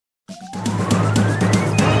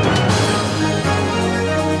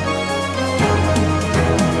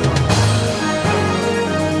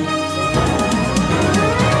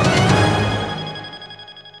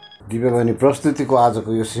दिव्यवाणी प्रस्तुतिको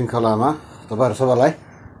आजको यो श्रृङ्खलामा तपाईहरु सबैलाई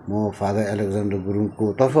म फादर एलेक्जेन्डर गुरुङको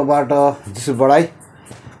तर्फबाट जिसु बढाई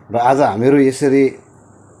र आज हामीहरू यसरी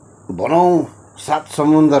भनौं 7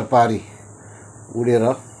 समुद्र पारी उडेर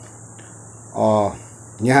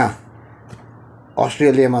यहाँ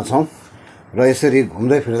अस्ट्रेलियामा छौं र यसरी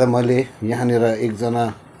घुम्दै फिर्दा मैले यहाँनिर एकजना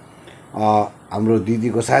हाम्रो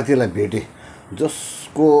दिदीको साथीलाई भेटे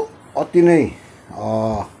जसको अति नै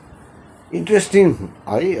इन्ट्रेस्टिङ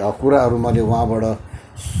है कुराहरू मैले उहाँबाट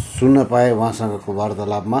सुन्न पाएँ उहाँसँगको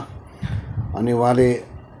वार्तालापमा। अनि उहाँले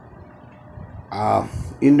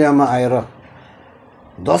इन्डियामा आएर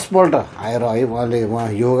 10 पल्ट आएर है उहाँ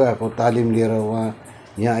योगाको तालिम लिएर उहाँ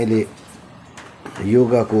यहाँ अहिले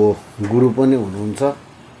योगाको गुरु पनि हुनुहुन्छ।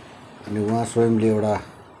 अनि उहाँ स्वयंले एउटा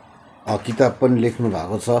किताब पनि लेख्नु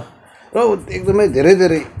भएको छ र एकदमै धेरै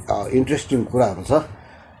इन्ट्रेस्टिङ कुराहरू छ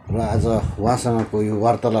र आज उहाँसँगको यो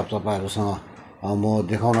वार्तालाप तपाईहरुसँग म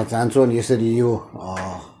देखाउन चाहन्छु। अनि यसरी यो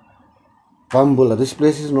पाम्बुला this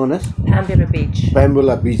place is known as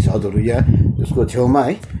पाम्बुला बीच हजुर यहाँ यसको छेउमा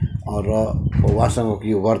है र उहाँसँगको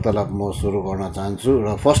यो वार्तालाप म सुरु गर्न चाहन्छु। र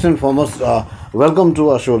first and foremost welcome to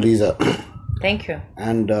our show Lija. Thank you.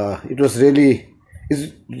 And it was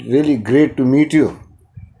really great to meet you.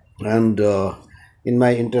 And in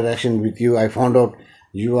my interaction with you, I found out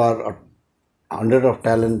you are 100 of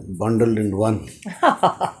talent bundled in one.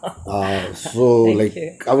 Thank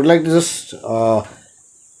you. I would like to just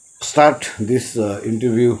start this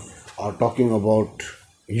interview talking about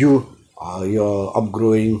you, your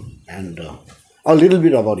upgrowing, and a little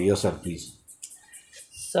bit about yourself, please.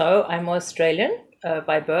 So I'm Australian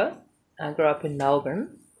by birth. I grew up in Melbourne,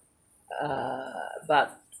 but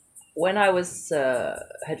when I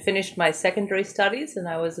had finished my secondary studies and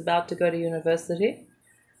I was about to go to university,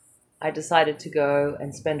 I decided to go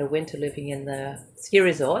and spend a winter living in the ski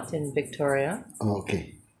resort in Victoria.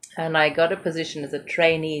 Okay. And I got a position as a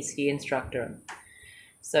trainee ski instructor.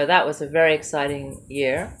 So that was a very exciting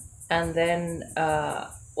year. And then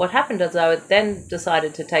what happened is I then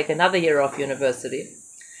decided to take another year off university.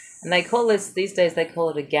 And they call this, these days they call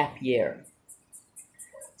it a gap year.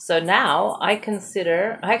 So now I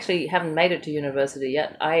actually haven't made it to university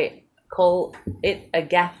yet. I call it a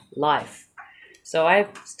gap life. So I've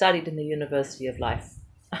studied in the University of Life.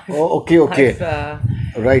 Okay.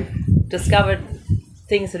 I've right. discovered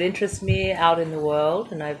things that interest me out in the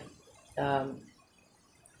world, and I've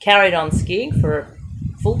carried on skiing for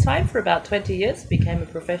full time for about 20 years, became a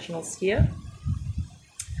professional skier.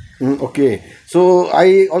 Okay. So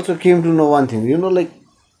I also came to know one thing, like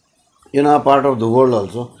in our part of the world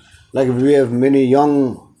also, like we have many young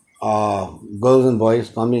girls and boys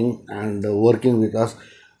coming and working with us.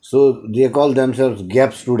 So they call themselves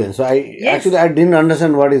gap students. So I didn't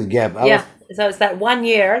understand what is gap. So it's that 1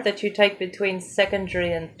 year that you take between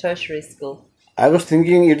secondary and tertiary school. I was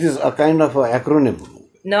thinking it is a kind of an acronym.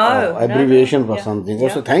 No. Abbreviation for something. Yeah.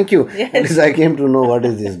 So thank you. Yes. Because I came to know what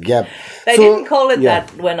is this gap. They didn't call it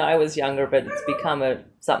that when I was younger, but it's become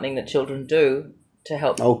something that children do to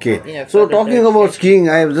help. Okay. So talking about skiing,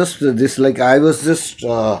 I was just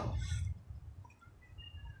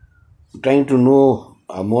trying to know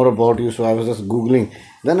more about you, so I was just Googling.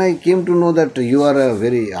 Then I came to know that you are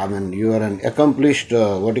you are an accomplished,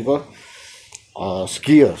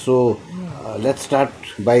 skier. So let's start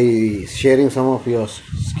by sharing some of your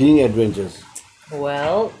skiing adventures.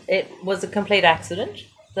 Well, it was a complete accident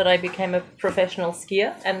that I became a professional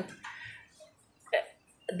skier, and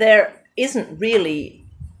there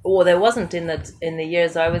wasn't in the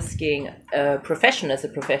years I was skiing a profession as a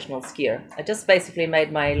professional skier. I just basically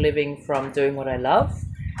made my living from doing what I love.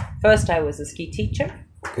 First, I was a ski teacher.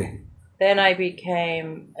 Okay. Then I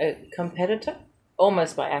became a competitor,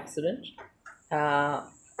 almost by accident,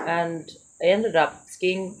 and I ended up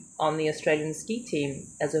skiing on the Australian ski team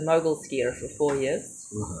as a mogul skier for 4 years.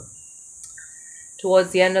 Uh-huh.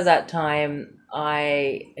 Towards the end of that time,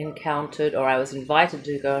 I was invited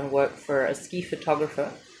to go and work for a ski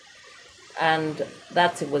photographer, and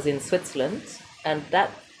that was in Switzerland, and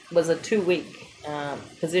that was a 2-week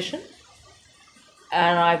position,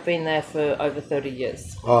 and I've been there for over 30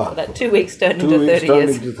 years. So that 2 weeks turned into 30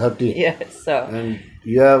 years. Into 30. Yes. So. And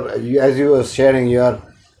as you were sharing, you are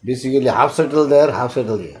basically half settled there, half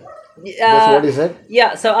settled here. That's what you said?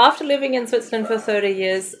 Yeah. So after living in Switzerland for 30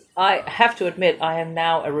 years, I have to admit I am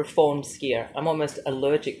now a reformed skier. I'm almost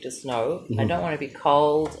allergic to snow. Mm-hmm. I don't want to be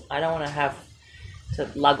cold. I don't want to have to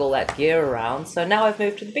lug all that gear around. So now I've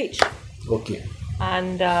moved to the beach. Okay.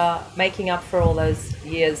 and making up for all those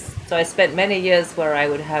years. So I spent many years where I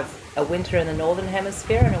would have a winter in the northern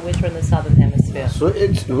hemisphere and a winter in the southern hemisphere. So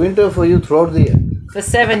it's winter for you throughout the year. For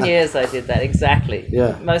 7 years I did that, exactly.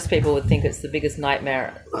 Yeah. Most people would think it's the biggest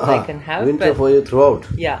nightmare they can have. Winter but for you throughout.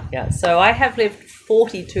 yeah. So I have lived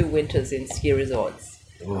 42 winters in ski resorts.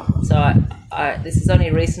 Wow. So this is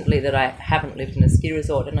only recently that I haven't lived in a ski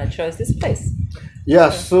resort, and I chose this place.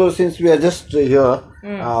 Yeah, so since we are just here,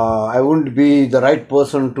 I wouldn't be the right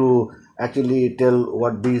person to actually tell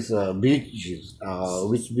what these beach is.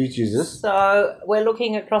 Which beach is this? So we're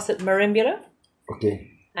looking across at Merimbula, Okay.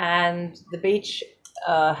 and the beach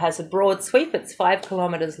has a broad sweep. It's 5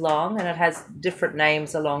 kilometers long, and it has different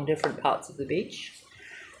names along different parts of the beach.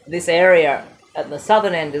 This area at the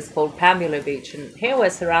southern end is called Pambula Beach, and here we're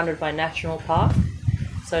surrounded by national park,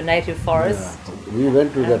 so native forests. We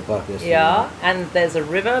went to that park yesterday. Yeah, and there's a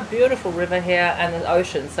river, beautiful river here, and an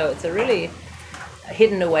ocean. So it's a really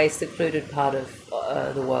hidden away, secluded part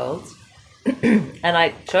of the world. And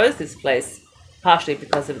I chose this place partially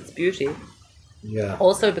because of its beauty, Yeah.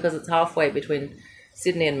 also because it's halfway between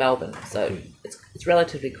Sydney and Melbourne, so it's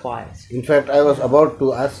relatively quiet. In fact, I was about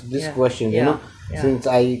to ask this Yeah. question. Yeah. Yeah. Since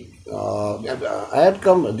I had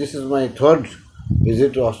come. This is my third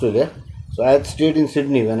visit to Australia. So I had stayed in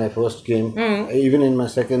Sydney when I first came. Even in my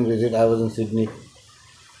second visit, I was in Sydney.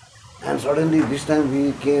 And suddenly this time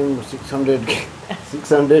we came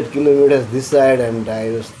 600 kilometers this side, and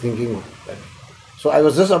I was thinking that. So I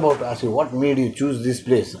was just about to ask you, what made you choose this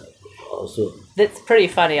place? So It's pretty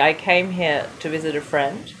funny. I came here to visit a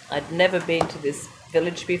friend. I'd never been to this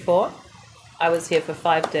village before. I was here for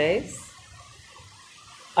 5 days.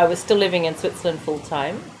 I was still living in Switzerland full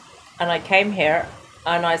time, and I came here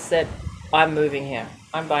and I said, I'm moving here.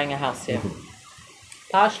 I'm buying a house here.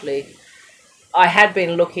 Partially, I had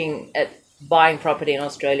been looking at buying property in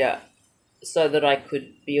Australia so that I could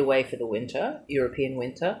be away for the winter, European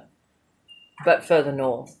winter, but further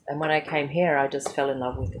north. And when I came here, I just fell in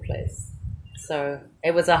love with the place. So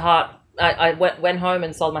it was a heart. I went home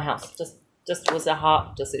and sold my house. Just was a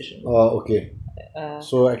heart decision. okay.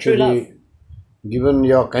 So true love. actually, given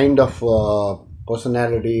your kind of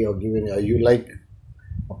personality, or given you like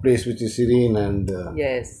a place which is serene and.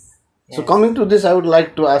 Yes. So coming to this, I would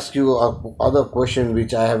like to ask you other question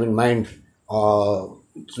which I have in mind.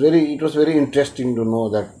 It was very interesting to know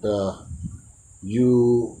that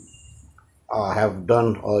you have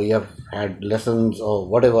done, or you have had lessons or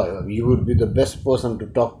whatever. You would be the best person to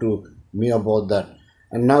talk to me about that.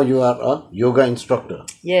 And now you are a yoga instructor,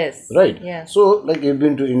 Yes. right? Yes. So like you've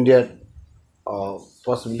been to India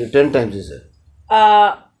possibly 10 times, you said.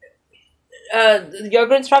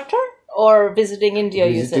 Yoga instructor or visiting India?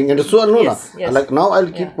 Visiting you said? and so no, Yes, yes. like now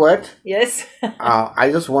I'll keep quiet. Yes. I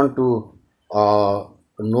just want to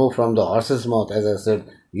know from the horse's mouth, as I said,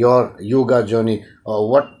 your yoga journey.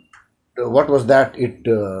 What was that?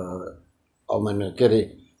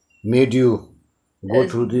 Made you go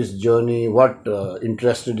through this journey? What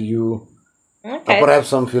interested you? Okay. Perhaps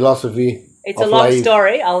some philosophy. It's of a long life.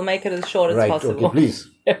 story. I'll make it as short as Right. possible. Okay. Please.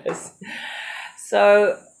 Yes.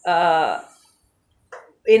 So,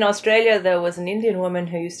 in Australia, there was an Indian woman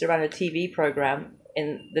who used to run a TV program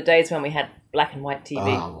in the days when we had black and white TV.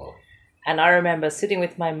 Wow. And I remember sitting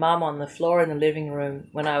with my mum on the floor in the living room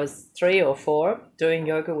when I was 3 or 4, doing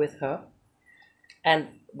yoga with her. And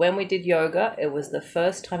when we did yoga, it was the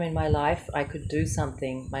first time in my life I could do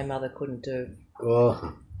something my mother couldn't do.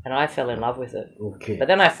 Oh, And I fell in love with it. okay. But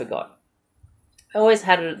then I forgot. I always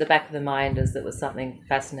had it at the back of the mind as it was something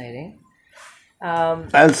fascinating.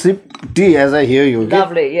 I'll sip tea as I hear you. Okay?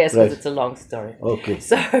 Lovely, yes, because Right. it's a long story. Okay.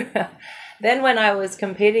 So then when I was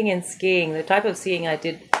competing in skiing, the type of skiing I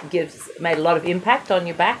did made a lot of impact on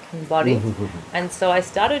your back and body. And so I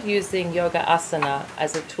started using yoga asana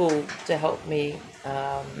as a tool to help me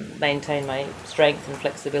maintain my strength and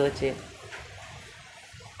flexibility.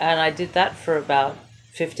 And I did that for about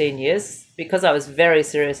 15 years. Because I was very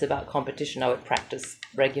serious about competition, I would practice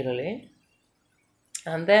regularly.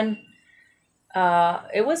 And then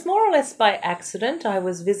it was more or less by accident. I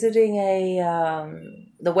was visiting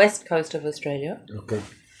the west coast of Australia, Okay.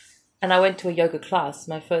 and I went to a yoga class,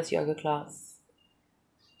 my first yoga class.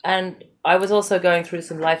 And I was also going through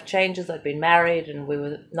some life changes. I'd been married, and we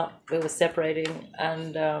were separating,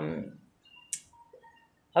 and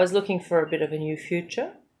I was looking for a bit of a new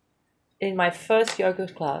future. In my first yoga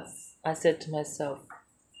class, I said to myself,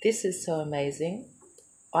 "This is so amazing.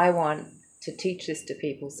 I want to teach this to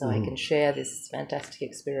people so I can share this fantastic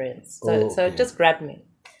experience." So it just grabbed me.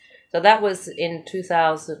 So that was in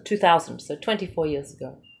 2000, so 24 years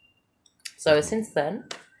ago. So since then,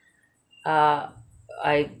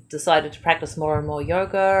 I decided to practice more and more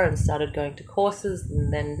yoga and started going to courses,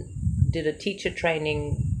 and then did a teacher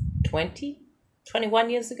training 21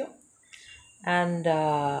 years ago, and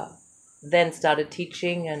then started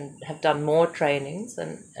teaching and have done more trainings,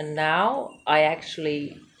 and now I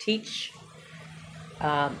actually teach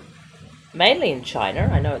mainly in China.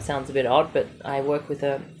 I know it sounds a bit odd, but I work with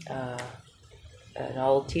an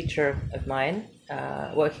old teacher of mine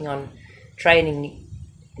working on training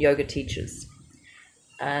yoga teachers.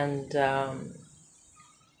 And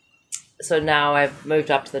so now I've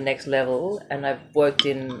moved up to the next level, and I've worked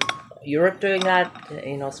in Europe doing that,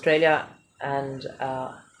 in Australia and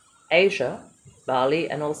Asia, Bali,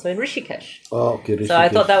 and also in Rishikesh. Oh, okay, So I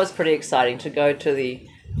thought Rishikesh. that was pretty exciting to go to the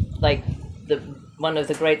one of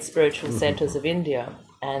the great spiritual centers of India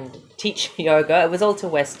and teach yoga. It was all to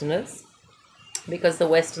Westerners, because the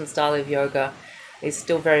Western style of yoga is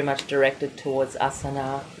still very much directed towards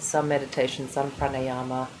asana, some meditation, some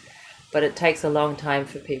pranayama, but it takes a long time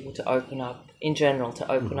for people to open up, in general,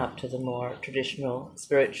 to open up to the more traditional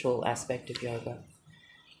spiritual aspect of yoga.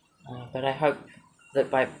 But I hope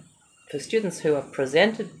that for students who are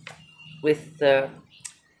presented with the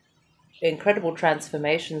incredible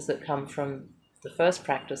transformations that come from the first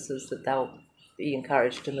practices, that they'll be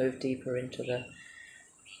encouraged to move deeper into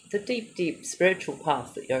the deep spiritual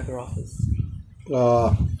path that yoga offers.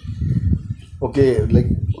 Uh, okay, like,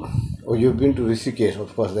 oh, you've been to Rishikesh,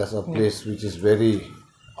 of course. That's a place which is very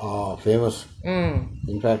famous.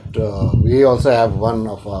 In fact, we also have one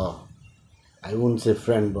of our, I wouldn't say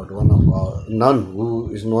friend, but one of our nun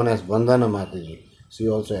who is known as Bandhana Mataji. She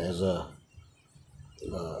also has a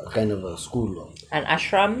kind of a school. An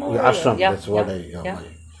ashram? Or Yeah, ashram, yeah, that's what yeah.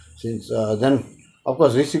 Since then, of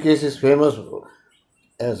course, Rishikesh is famous,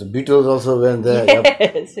 as Beatles also went there. Yep.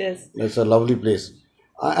 Yes. It's a lovely place.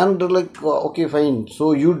 And like, okay, fine.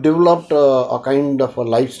 So you developed a kind of a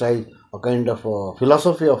lifestyle, a kind of a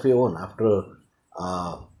philosophy of your own after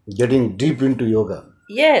getting deep into yoga.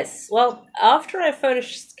 Yes. Well, after I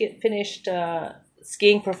finished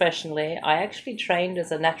skiing professionally, I actually trained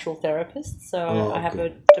as a natural therapist. So Oh, I have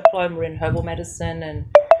okay. a diploma in herbal medicine and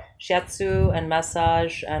shiatsu and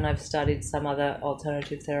massage, and I've studied some other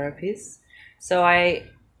alternative therapies. So I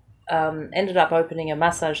ended up opening a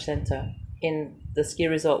massage center in the ski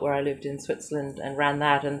resort where I lived in Switzerland, and ran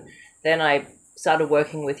that. And then I started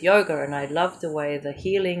working with yoga, and I loved the way the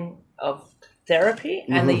healing of therapy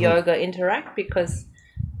and the yoga interact, because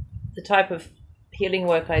the type of healing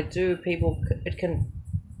work I do, it can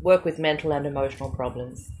work with mental and emotional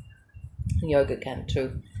problems. And yoga can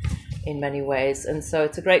too, in many ways. And so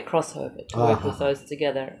it's a great crossover to work with those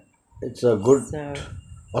together. It's a good So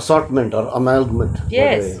assortment or amalgamate.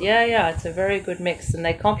 yes, yeah, it's a very good mix, and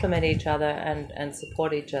they complement each other and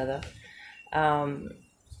support each other.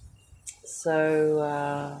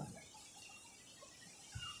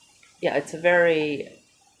 Yeah, it's a very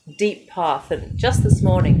deep path. And just this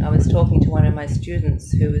morning, I was talking to one of my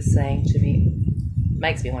students who was saying to me,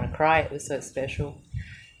 makes me want to cry, it was so special,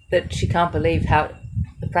 that she can't believe how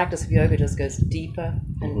the practice of yoga just goes deeper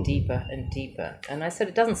and deeper and deeper. And I said,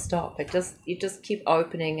 it doesn't stop. You just keep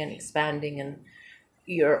opening and expanding, and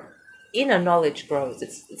your inner knowledge grows.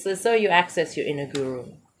 It's as though you access your inner guru.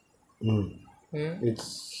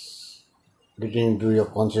 It's getting into your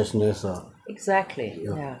consciousness. Exactly.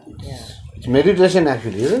 Yeah. It's meditation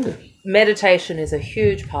actually, isn't it? Meditation is a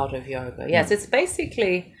huge part of yoga. Yes, it's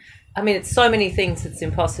basically, I mean, it's so many things, it's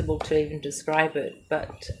impossible to even describe it,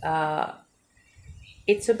 but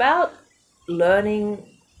it's about learning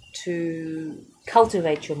to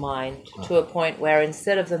cultivate your mind to a point where,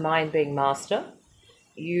 instead of the mind being master,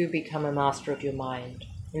 you become a master of your mind.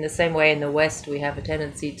 In the same way, in the West, we have a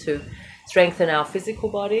tendency to strengthen our physical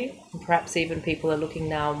body, and perhaps even people are looking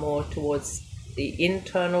now more towards the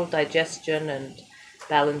internal digestion and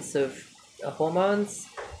balance of hormones.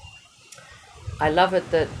 I love it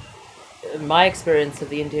that, in my experience of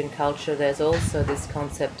the Indian culture, there's also this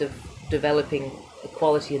concept of developing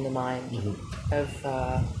equality in the mind, of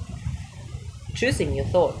choosing your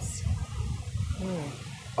thoughts.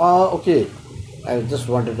 Okay. I just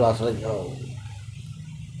wanted to ask, like,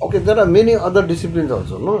 okay, there are many other disciplines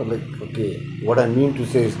also, no? Like, okay, what I mean to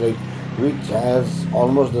say is, like, which has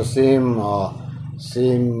almost the same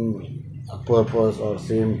purpose or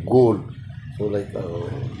same goal. So, like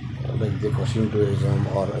the Shintoism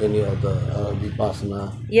or any other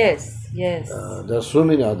Vipassana. Yes. There are so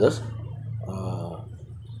many others.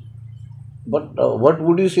 But what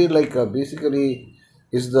would you say, like, basically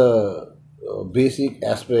is the basic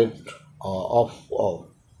aspect of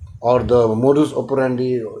or the modus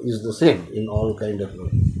operandi is the same in all kind of.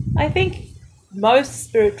 I think most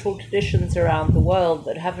spiritual traditions around the world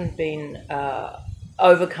that haven't been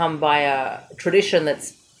overcome by a tradition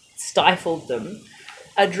that's stifled them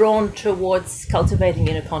are drawn towards cultivating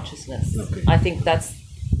inner consciousness. Okay. I think that's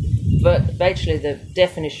virtually the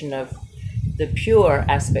definition of the pure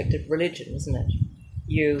aspect of religion, isn't it?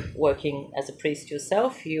 You working as a priest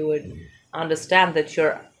yourself, you would understand that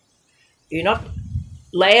you're not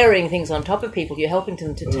layering things on top of people. You're helping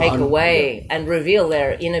them to take away and reveal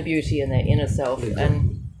their inner beauty and their inner self. Exactly.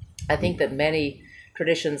 And I think that many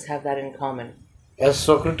traditions have that in common. As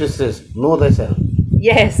Socrates says, know thyself.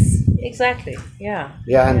 Yes, exactly. Yeah.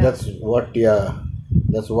 Yeah, and that's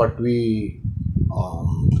what we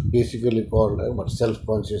basically call what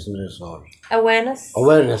self-consciousness or Awareness.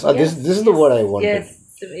 awareness. Yes, This is the word I wanted. Yes,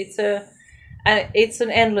 it's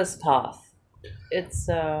an endless path. It's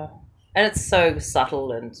and it's so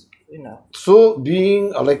subtle and So,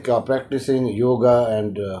 being practicing yoga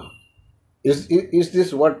and is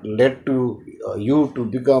this what led to you to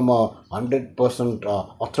become a 100%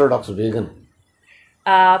 orthodox vegan?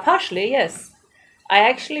 partially, yes. I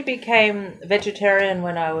actually became vegetarian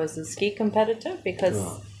when I was a ski competitor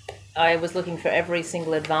because I was looking for every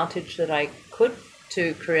single advantage that I could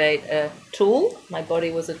to create a tool. My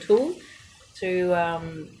body was a tool to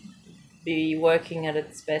be working at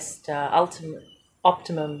its best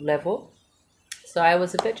optimum level. So I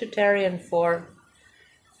was a vegetarian for,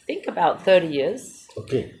 I think, about 30 years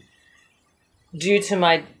Okay. due to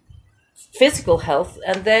my physical health.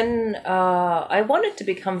 And then I wanted to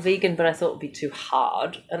become vegan, but I thought it would be too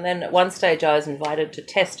hard. And then at one stage I was invited to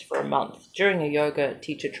test for a month. During a yoga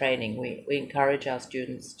teacher training, we encourage our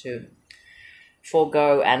students to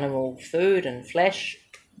forego animal food and flesh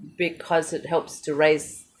because it helps to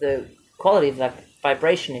raise the quality of that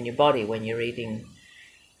vibration in your body when you're eating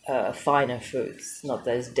finer foods, not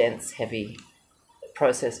those dense, heavy,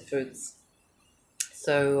 processed foods.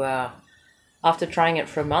 So after trying it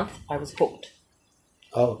for a month, I was hooked.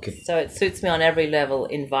 Oh, okay. So it suits me on every level,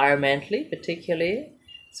 environmentally, particularly,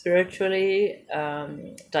 spiritually.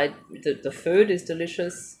 The food is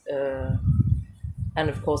delicious, and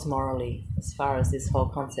of course morally, as far as this whole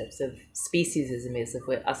concept of speciesism is, of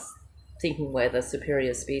us thinking we're the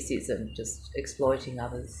superior species and just exploiting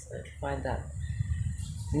others. I find that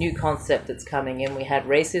new concept that's coming in. We had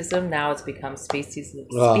racism, now it's become speciesism.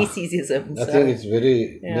 I think it's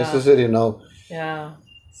very necessary now. Yeah,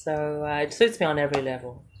 so it suits me on every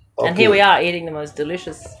level. Okay. And here we are eating the most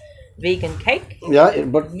delicious vegan cake, Yeah,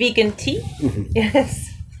 but vegan tea.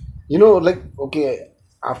 Yes. okay,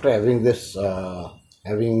 after having this,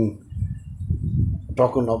 having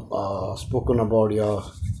spoken about your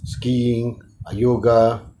skiing,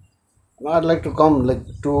 yoga, now I'd like to come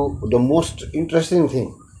to the most interesting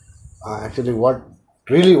thing. Actually, what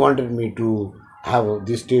really wanted me to have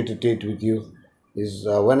this tete-a-tete with you is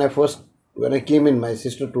when I came in, my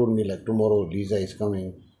sister told me tomorrow Lisa is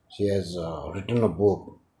coming. She has written a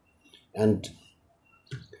book, and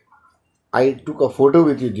I took a photo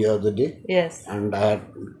with you the other day, Yes. and I had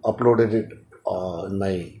uploaded it in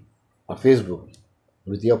my Facebook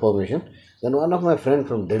with your permission. Then one of my friends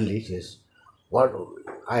from Delhi says, "What?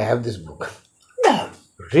 I have this book." No.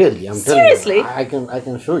 Really, I'm Seriously? telling you. I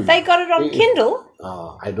can show you. They got it on Kindle?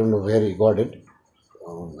 I don't know where he got it.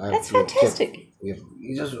 I have That's to check. fantastic.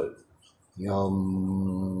 He just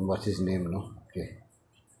what's his name? No, okay.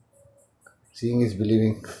 Seeing is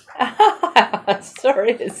believing.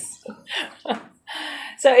 Sorry.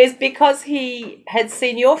 So it's because he had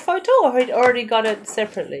seen your photo or he'd already got it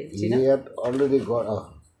separately? Do you know? He had already got.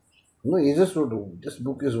 No, he just wrote. This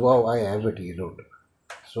book is wow. I have it. He wrote.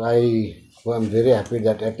 So I'm very happy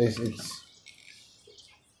that at least it's.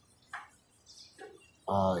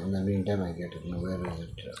 In the meantime, I get it. Now, where is it?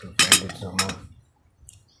 I have to find it somewhere.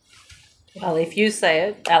 Well, if you say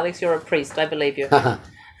it, Alex, you're a priest. I believe you.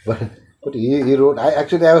 but he wrote.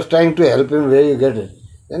 I was trying to help him where you get it.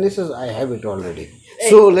 Then he says, I have it already.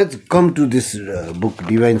 So let's come to this book,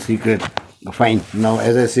 Divine Secret. Fine. Now,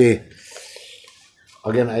 as I say,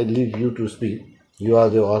 again, I leave you to speak. You are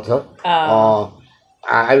the author.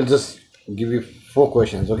 I'll just give you 4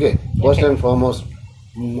 questions. Okay. First and foremost,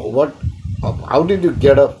 how did you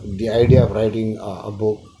get up the idea of writing a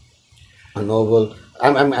book, a novel?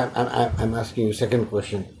 I'm asking you second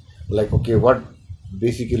question. Okay, what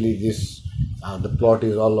basically this the plot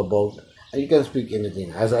is all about? You can speak anything.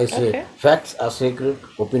 As I say, Okay. facts are sacred,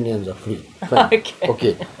 opinions are free. Fine.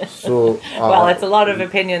 Okay. So. Well, it's a lot of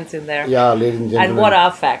opinions in there. Yeah, ladies and gentlemen. And what are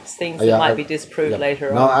facts? Things that Yeah, might be disproved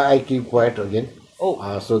later Now on. I keep quiet again.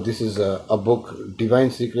 Oh. So this is a book,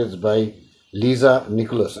 Divine Secrets by Lisa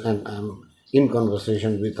Nicholas, and I'm in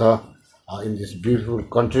conversation with her in this beautiful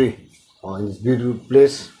country in this beautiful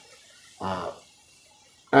place.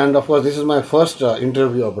 And of course, this is my first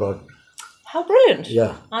interview abroad. How brilliant!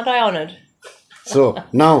 Yeah. Aren't I honoured? So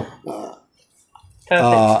now,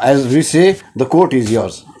 Perfect. as we say, the court is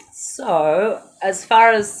yours. So, as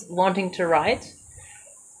far as wanting to write,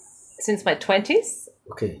 since my 20s,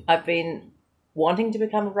 Okay. I've been wanting to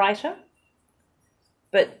become a writer.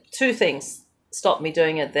 But two things stopped me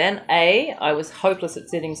doing it then. A, I was hopeless at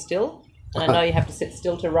sitting still. And I know you have to sit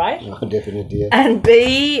still to write. Definitely. Yeah. And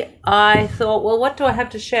B, I thought, well, what do I have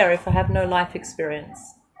to share if I have no life experience?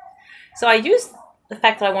 So I used the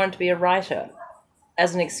fact that I wanted to be a writer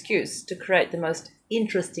as an excuse to create the most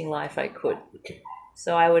interesting life I could. Okay.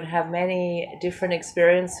 So I would have many different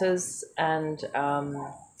experiences and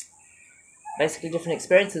basically different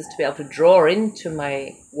experiences to be able to draw into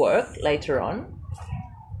my work later on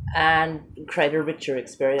and create a richer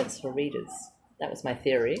experience for readers. That was my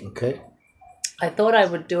theory. Okay. I thought I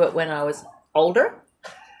would do it when I was older.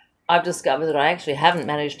 I've discovered that I actually haven't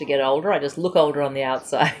managed to get older. I just look older on the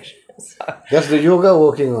outside. So, That's the yoga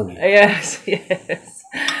working on you. yes, yes.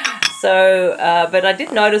 So, but I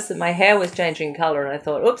did notice that my hair was changing colour, and I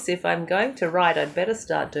thought, oops, if I'm going to write, I'd better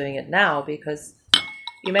start doing it now, because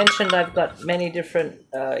you mentioned I've got many different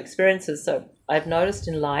experiences. So I've noticed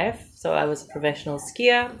in life, so I was a professional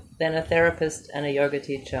skier, then a therapist and a yoga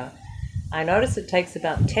teacher. I noticed it takes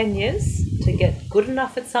about 10 years to get good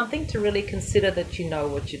enough at something to really consider that you know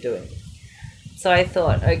what you're doing. So I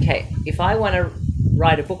thought, okay, if I want to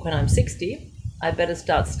write a book when I'm 60, I better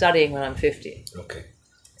start studying when I'm 50. Okay.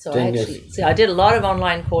 So 10 years. I did a lot of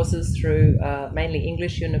online courses through mainly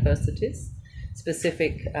English universities,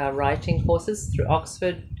 specific writing courses through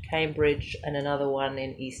Oxford, Cambridge, and another one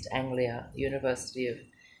in East Anglia, University of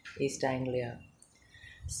East Anglia.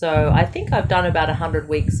 So I think I've done about 100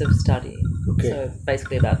 weeks of study. Okay. So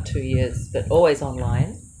basically about 2 years, but always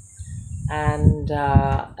online. And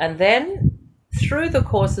then through the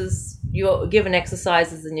courses, you're given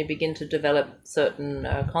exercises and you begin to develop certain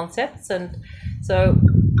concepts. And so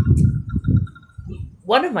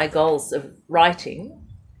one of my goals of writing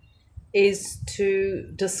is to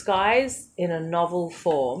disguise in a novel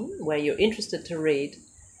form where you're interested to read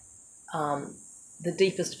the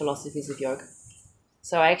deepest philosophies of yoga.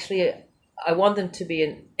 So I want them to be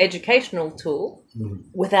an educational tool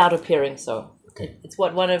without appearing so. Okay. It's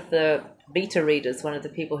what one of the beta readers, one of the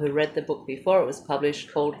people who read the book before it was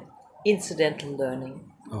published, called incidental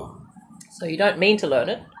learning. Oh. So you don't mean to learn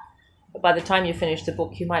it, but by the time you finish the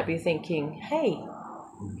book, you might be thinking, hey,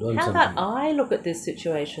 Learn how something. about I look at this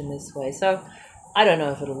situation this way? So I don't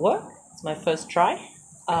know if it'll work. It's my first try.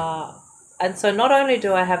 And so not only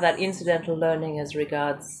do I have that incidental learning as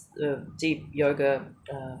regards deep yoga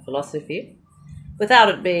philosophy, without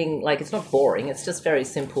it being like, it's not boring, it's just very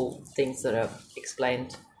simple things that are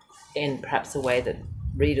explained in perhaps a way that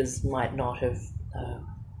readers might not have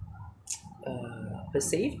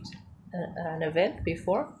perceived an event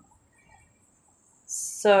before.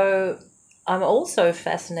 So I'm also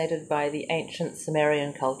fascinated by the ancient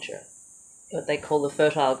Sumerian culture, what they call the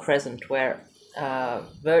Fertile Crescent, where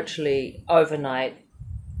virtually overnight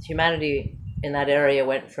humanity in that area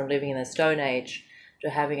went from living in the Stone Age to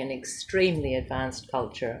having an extremely advanced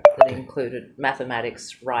culture that included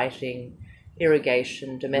mathematics, writing,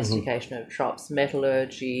 irrigation, domestication of crops,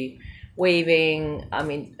 metallurgy, weaving. I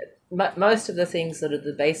mean, most of the things that are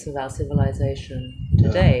the base of our civilization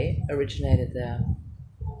today originated there.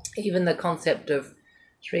 Even the concept of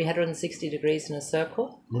 360 degrees in a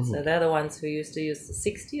circle. So they're the ones who used to use the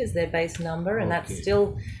 60 as their base number, and that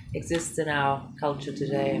still exists in our culture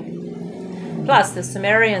today. Plus, the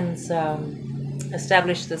Sumerians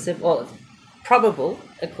established probable,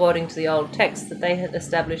 according to the old text, that they had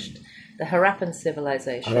established the Harappan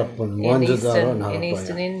civilization in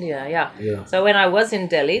eastern India. Yeah. So when I was in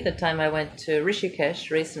Delhi, the time I went to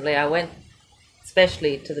Rishikesh recently, I went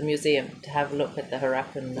especially to the museum to have a look at the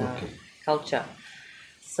Harappan culture.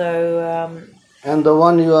 So and the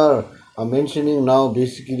one you are mentioning now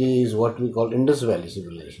basically is what we call Indus Valley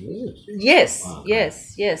civilization, is it? yes,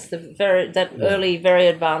 yes, early, very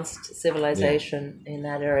advanced civilization in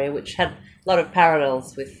that area, which had a lot of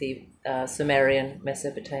parallels with the Sumerian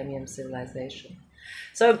Mesopotamian civilization.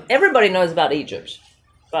 So everybody knows about Egypt,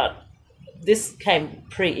 but this came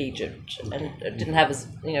pre-Egypt, and it didn't have as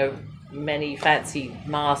many fancy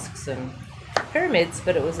masks and pyramids,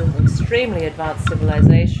 but it was an extremely advanced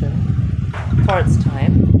civilization for its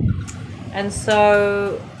time. And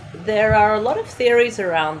so there are a lot of theories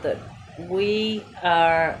around that we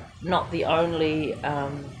are not the only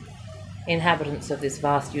inhabitants of this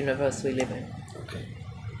vast universe we live in. Okay.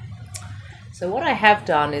 So what I have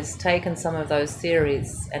done is taken some of those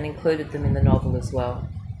theories and included them in the novel as well.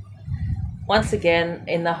 Once again,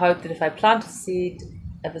 in the hope that if I plant a seed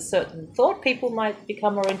of a certain thought, people might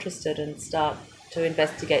become more interested and start to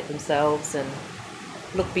investigate themselves and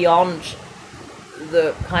look beyond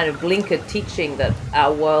the kind of blinkered teaching that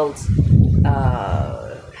our world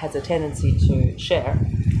has a tendency to share.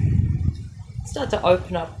 Start to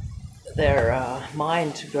open up their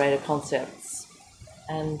mind to greater concepts.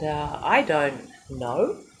 And I don't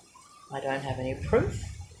know. I don't have any proof.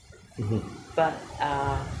 But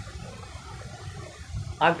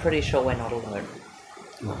I'm pretty sure we're not alone.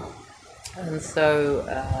 And so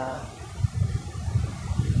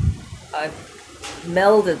I've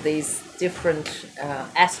melded these different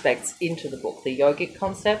aspects into the book. The yogic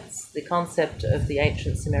concepts, the concept of the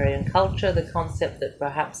ancient Sumerian culture, the concept that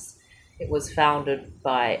perhaps it was founded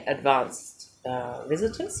by advanced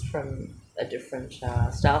visitors from a different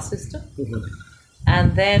star system.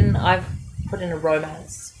 And then I've put in a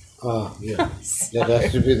romance. Yeah. That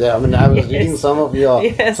has to be there. I mean, I was reading some of your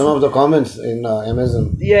some of the comments in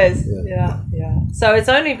Amazon. Yes, yeah. So it's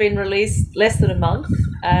only been released less than a month,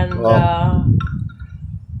 and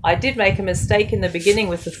I did make a mistake in the beginning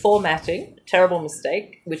with the formatting, terrible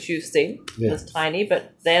mistake, which you've seen. It was tiny,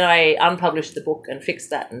 but then I unpublished the book and fixed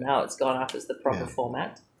that, and now it's gone up as the proper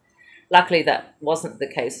format. Luckily, that wasn't the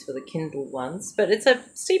case for the Kindle ones, but it's a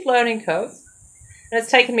steep learning curve, and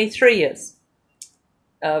it's taken me 3 years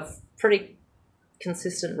of pretty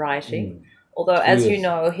consistent writing. Although, as you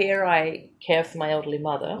know, here I care for my elderly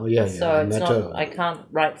mother, so it's not. I can't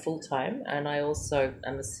write full time, and I also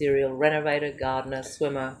am a serial renovator, gardener,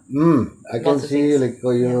 swimmer. I can see like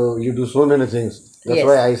you do so many things. That's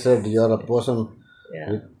why I said you're a person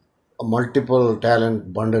with a multiple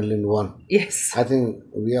talent bundle in one. Yes, I think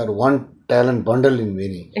we are one talent bundle in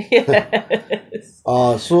many. Yes.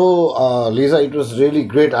 So Lisa, it was really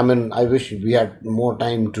great. I mean, I wish we had more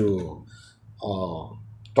time to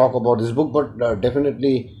talk about this book, but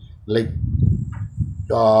definitely, like,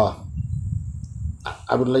 I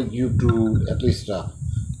would like you to at least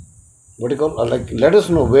what do you call like let us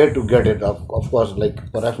know where to get it. Of course,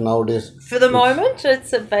 like perhaps nowadays. For the moment,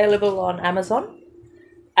 it's available on Amazon,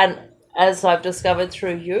 and as I've discovered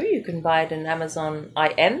through you, you can buy it in Amazon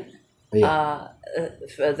IN.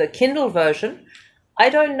 For the Kindle version, I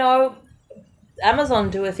don't know. Amazon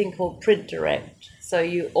do a thing called print direct. So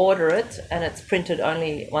you order it and it's printed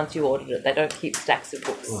only once you ordered it. They don't keep stacks of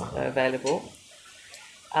books available.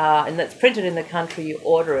 And that's printed in the country you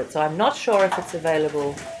order it. So I'm not sure if it's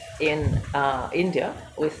available in India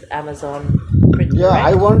with Amazon print direct.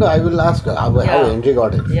 I wonder. I will ask her how Henry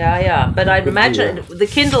got it. But I'd imagine the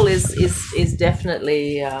Kindle is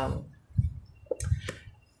definitely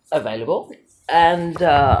available. And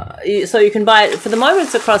so you can buy it. For the moment,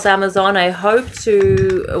 it's across Amazon. I hope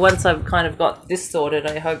to, once I've kind of got this sorted,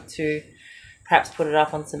 I hope to perhaps put it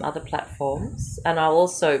up on some other platforms. And I'll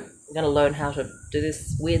also going to learn how to do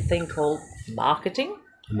this weird thing called marketing,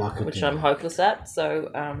 which I'm hopeless at. So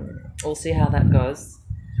we'll see how that goes.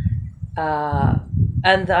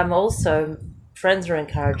 And I'm also, friends are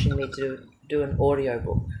encouraging me to do an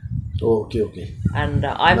audiobook. Okay. And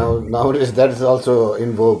nowadays that is also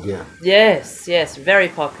in vogue, Yes, very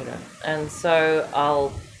popular. And so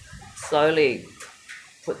I'll slowly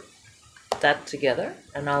put that together,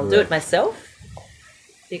 and I'll do it myself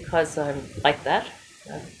because I'm like that.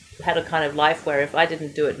 I've had a kind of life where if I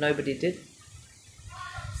didn't do it, nobody did.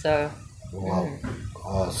 So.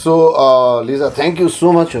 So Lisa, thank you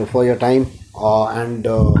so much for your time. And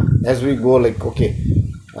as we go, I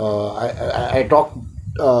talked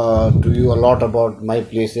to you a lot about my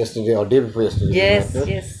place yesterday or day before yesterday. Yes.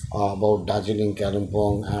 About Darjeeling,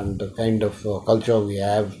 Kalimpong, and the kind of culture we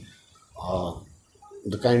have,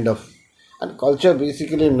 the kind of and culture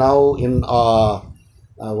basically now in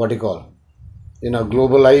in a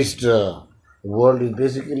globalized world is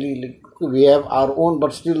basically we have our own,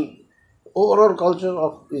 but still overall culture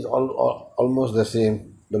is almost the same.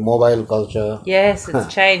 The mobile culture. Yes, it's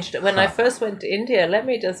changed. When I first went to India, let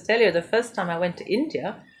me just tell you, the first time I went to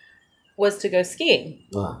India was to go skiing.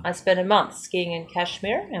 I spent a month skiing in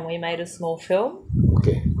Kashmir, and we made a small film.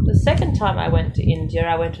 Okay. The second time I went to India,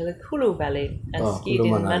 I went to the Kulu Valley and skied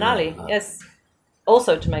in Manali. Yes,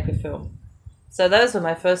 also to make a film. So those were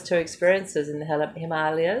my first two experiences in the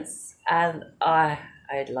Himalayas, and I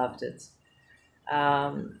loved it.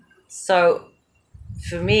 So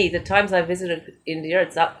for me, the times I visited India,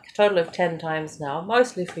 it's a total of 10 times now,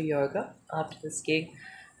 mostly for yoga after the skiing.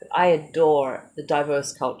 But I adore the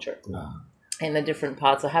diverse culture in the different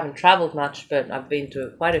parts. I haven't traveled much, but I've been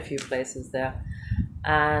to quite a few places there.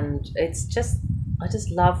 And it's just I just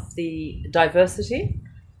love the diversity,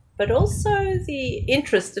 but also the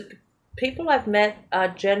interest that people I've met are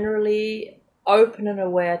generally open and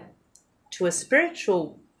aware to a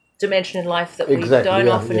spiritual dimension in life that we Exactly, don't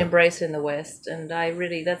yeah, often yeah. embrace in the West. And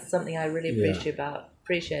that's something I really Yeah.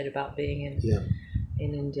 appreciate about being Yeah.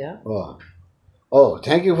 in India. Oh,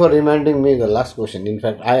 thank you for reminding me the last question. In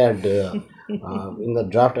fact, I had in the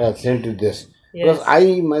draft I had sent you this because Yes.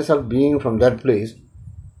 I myself being from that place,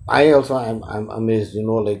 I also I'm amazed.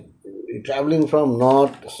 Like traveling from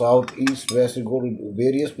north, south, east, west, you go to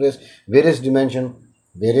various place, various dimension,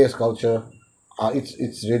 various culture.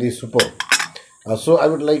 It's really super. So I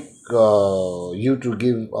would like you to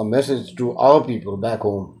give a message to our people back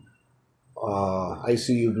home. I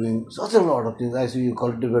see you doing such a lot of things. I see you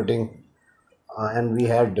cultivating, and we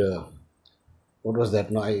had what was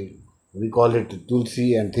that? No, we call it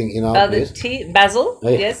tulsi and thing in our The place. tea, basil.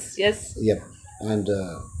 Right. Yes, yes. Yep. And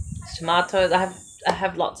Tomatoes. I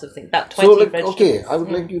have lots of things. About so, 20 like, vegetables. okay, I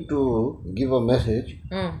would like you to give a message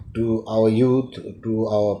to our youth, to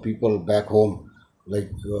our people back home,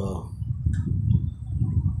 like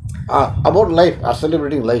about life,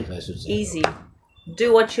 celebrating life, I should say. Easy.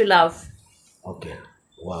 Do what you love. Okay.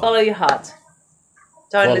 Wow. Follow your heart.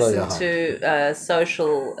 Don't Follow your listen heart. to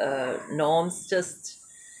social norms. Just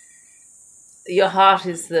your heart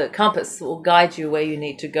is the compass that will guide you where you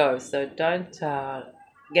need to go. So don't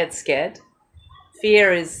get scared.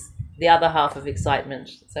 Fear is the other half of excitement.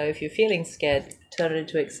 So if you're feeling scared, turn it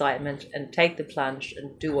into excitement and take the plunge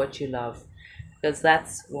and do what you love, because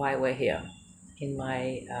that's why we're here, in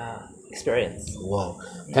my experience. Wow.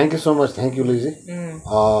 Thank you so much. Thank you, Lizzie.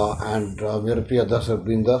 And मेरो प्रिय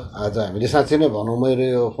दर्शकवृन्द आज हामीले साँच्चै नै भनौँ मेरो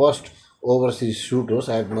यो first overseas suit हो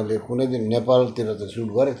सायद मैले कुनै दिन नेपालतिर त सुट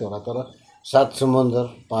गरेको थिएँ होला तर 7 समुन्दर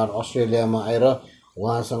पार अस्ट्रेलियामा आएर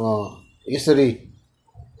उहाँसँग यसरी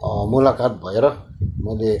मुलाकात भएर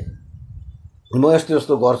म यस्तो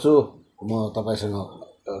यस्तो गर्छु म तपाईँसँग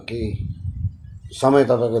केही समय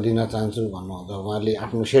तपाईँको लिन चाहन्छु भन्नुहुँदा उहाँले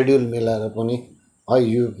आफ्नो सेड्युल मिलाएर पनि है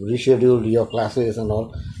यु रिसेड्युल यो क्लासेस एन्ड अल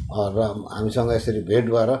र हामीसँग यसरी भेट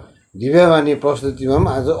भएर दिव्यवाणी प्रस्तुतिमा पनि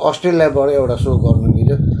आज अस्ट्रेलियाबाट एउटा सो गर्न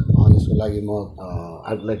मिल्यो यसको लागि म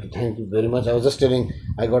I would like to thank you very much I was just telling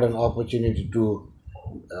I got an opportunity to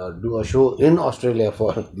do a so in Australia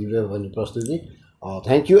फर दिव्यवाणी प्रस्तुति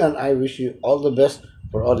thank you and I wish you all the best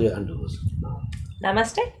for Al year एन्डर्स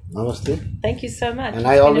Namaste. Namaste. Thank you so much. And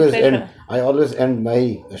It's been a pleasure. I always end my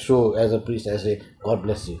show as a priest. I say, God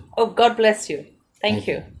bless you. Oh, God bless you. Thank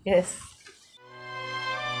you. Yes.